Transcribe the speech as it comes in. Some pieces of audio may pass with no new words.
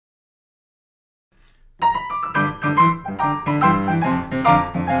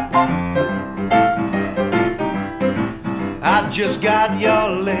I just got your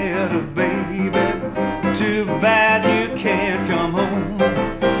letter, baby. Too bad you can't come home.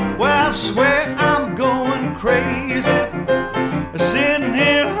 Well, I swear I'm going crazy, sitting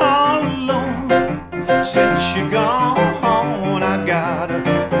here all alone. Since you're gone, I got a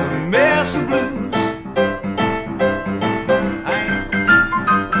mess of blues.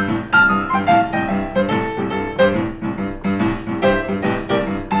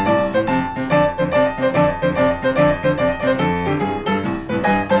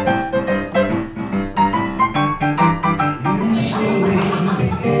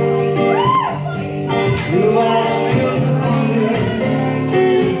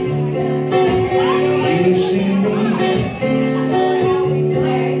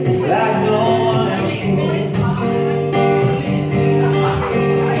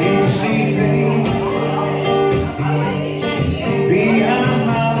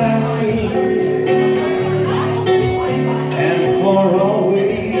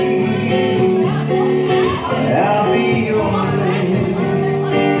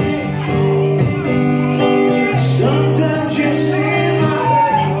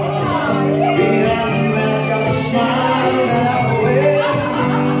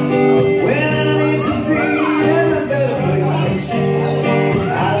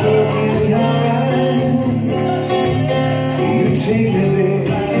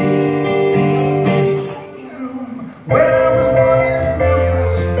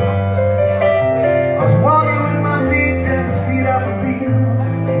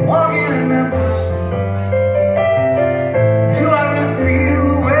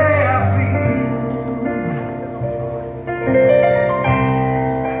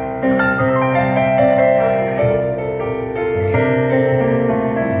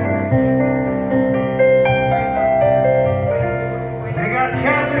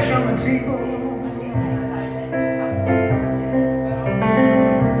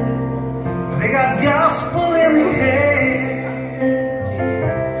 They got gospel in the air,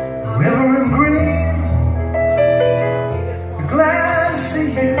 river and green. Glad to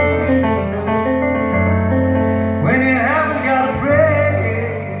see you when you haven't got a prayer.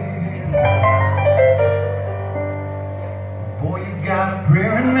 Boy, you got a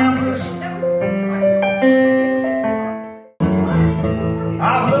prayer in Memphis.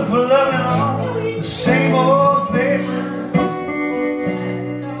 I've looked for love in all the same old places.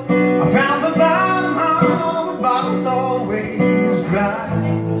 I found the bottom of the bottle's always dry.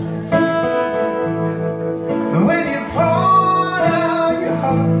 But when you poured out your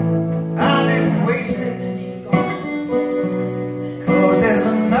heart, I didn't waste it. 'Cause there's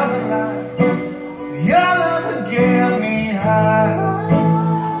another life, your love to get me high.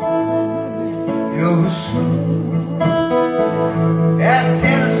 You're smooth as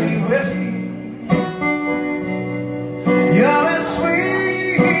Tennessee whiskey. You're as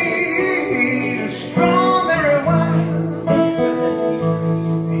sweet as strawberry wine.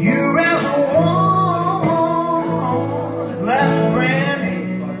 You're as warm as a glass of brandy.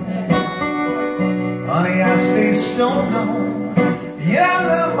 Honey, I stay stoned on your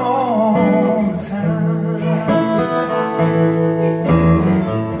love.